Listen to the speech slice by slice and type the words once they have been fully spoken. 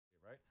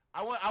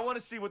I want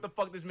to see what the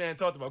fuck this man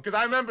talked about, because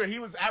I remember he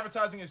was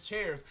advertising his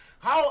chairs.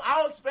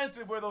 How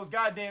expensive were those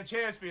goddamn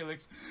chairs,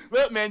 Felix?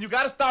 Look, man, you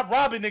gotta stop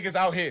robbing niggas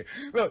out here.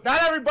 Look,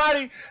 not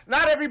everybody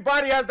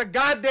has the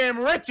goddamn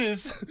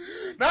riches.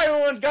 Not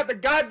everyone's got the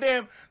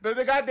goddamn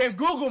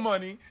Google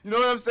money. You know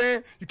what I'm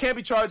saying? You can't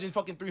be charging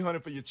fucking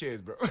 $300 for your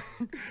chairs, bro.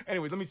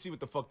 Anyways, let me see what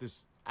the fuck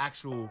this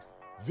actual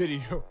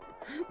video.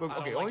 Look,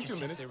 okay, only 2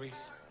 minutes.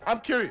 I'm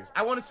curious.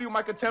 I want to see what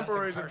my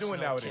contemporaries are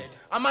doing nowadays.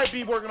 I might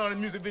be working on a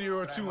music video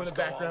or two in the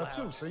background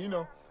too, so you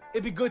know,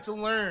 it'd be good to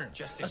learn,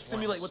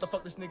 assimilate what the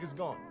fuck this nigga's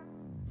going.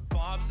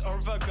 Bob's or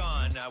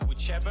Vagana,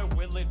 whichever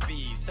will it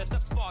be? Set the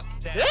fuck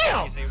down.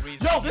 Damn!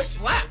 Yo, this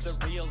slaps!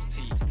 The real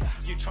tea.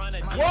 You trying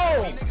to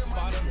whoa!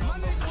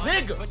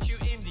 Nigga! But you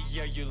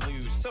India, you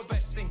lose. So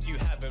best think you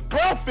haven't.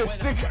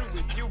 Breakfast, nigga!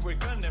 With you, we're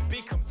gonna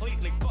be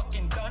completely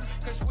fucking done.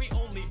 Cause we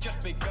only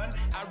just begun.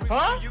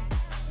 I review you.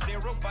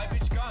 Zero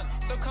bitch gone.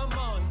 So come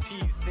on,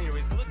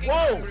 T-Series. Looking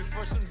hungry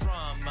for some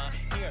drama.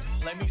 Here,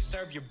 let me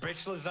serve you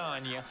bitch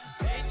lasagna.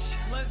 Bitch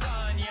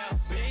lasagna.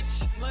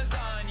 Bitch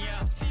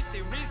lasagna.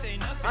 T-Series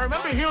ain't nothing. I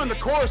remember hearing the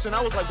chorus and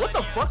I was like, what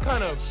the fuck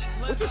kind of,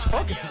 what's he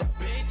talking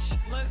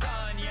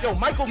about? Yo,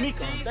 Michael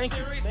Meekon, thank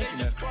you,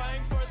 man.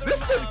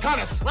 This shit kind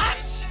of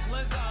slaps.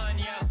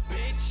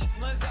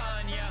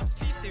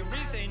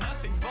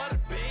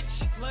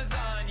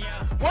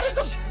 What is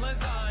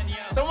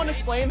a, someone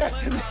explain that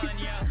to me?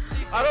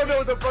 I don't know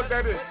what the fuck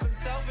that is.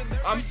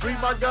 I'm sweet,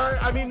 my guy.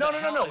 I mean, no.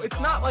 It's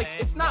not like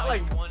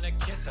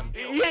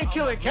he ain't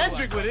killing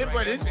Kendrick with it,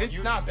 but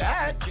it's not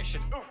bad.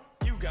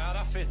 You got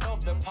a fifth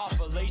of the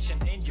population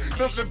in your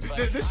nation,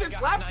 this shit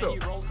slaps though.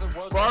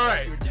 All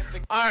right.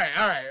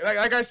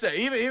 Like I said,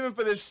 even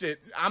for this shit,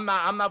 I'm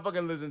not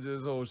fucking listening to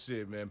this whole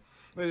shit, man.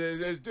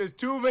 There's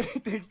too many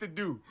things to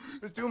do.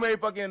 There's too many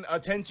fucking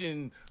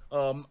attention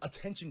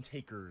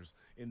takers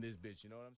in this bitch. You know what I'm saying?